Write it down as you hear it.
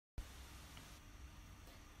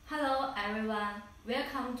everyone,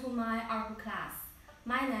 welcome to my art class.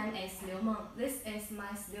 My name is Liu Meng. This is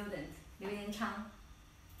my student, Liu Chang.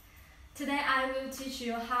 Today I will teach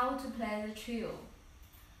you how to play the trio.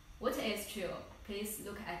 What is trio? Please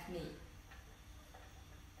look at me.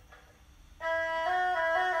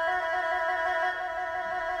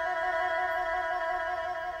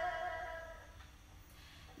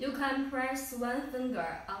 You can press one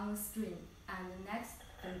finger on the string and the next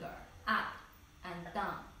finger up and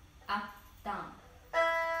down, up, down.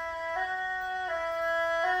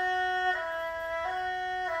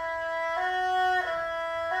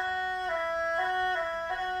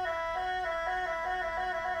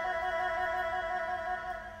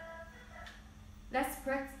 Let's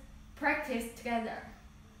practice together.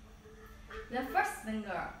 The first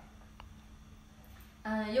finger,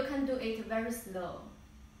 you can do it very slow.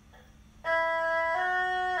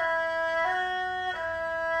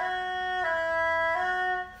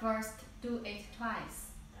 First, do it twice,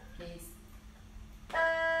 please.